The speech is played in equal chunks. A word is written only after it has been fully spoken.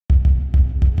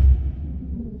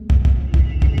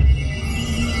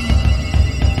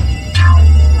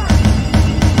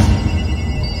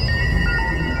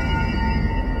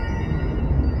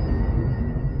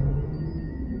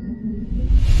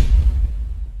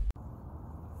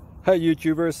Hey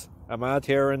YouTubers, I'm out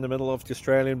here in the middle of the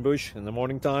Australian bush in the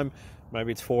morning time.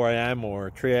 Maybe it's 4 a.m.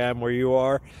 or 3 a.m. where you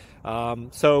are.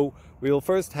 So we'll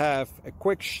first have a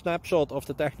quick snapshot of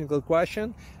the technical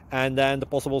question and then the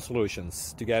possible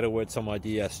solutions, together with some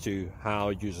ideas to how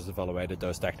users evaluated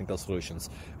those technical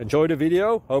solutions. Enjoy the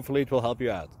video, hopefully it will help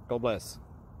you out. God bless.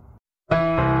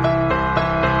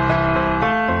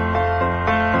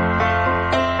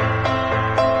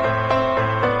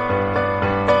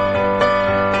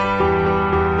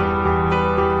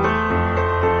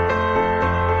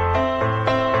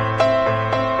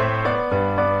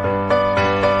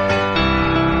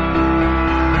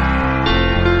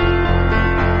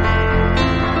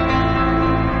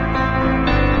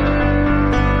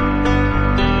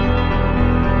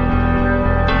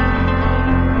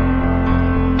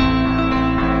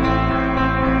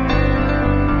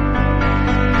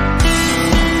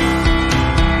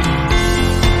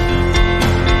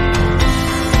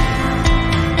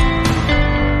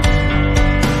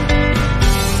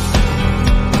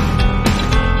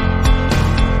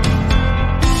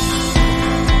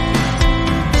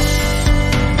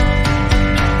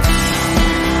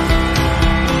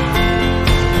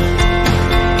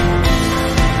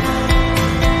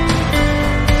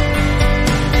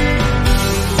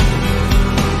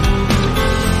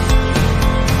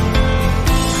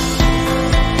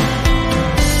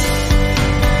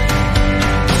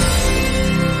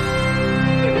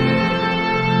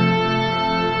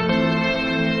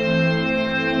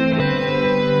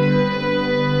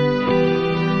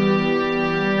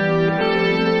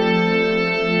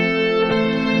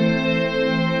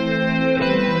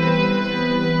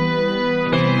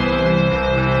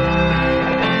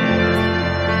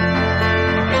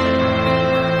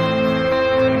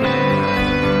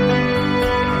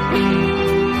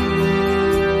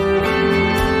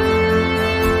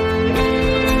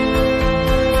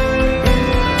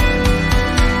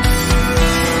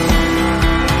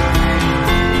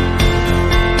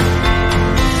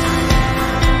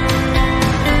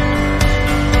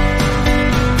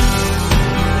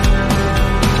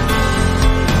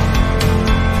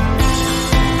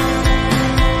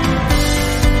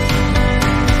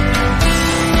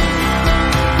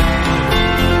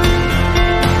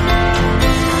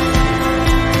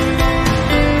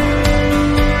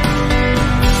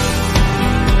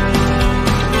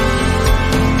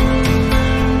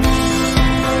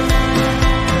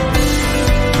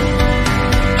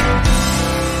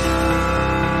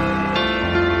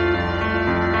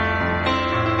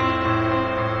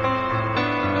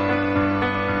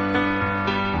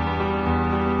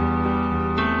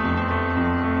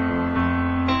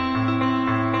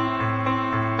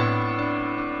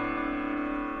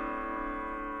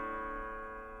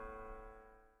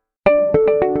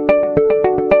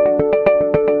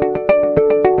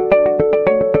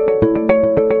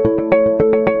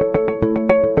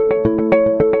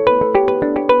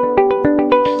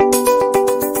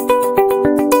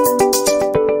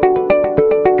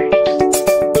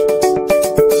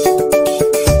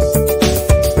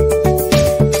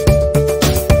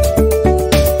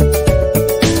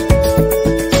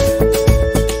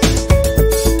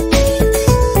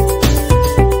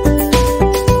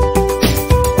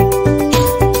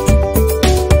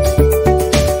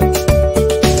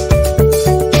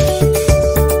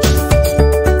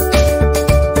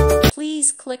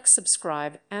 Click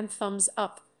subscribe and thumbs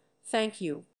up. Thank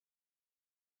you.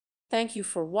 Thank you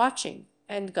for watching,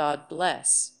 and God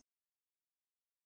bless.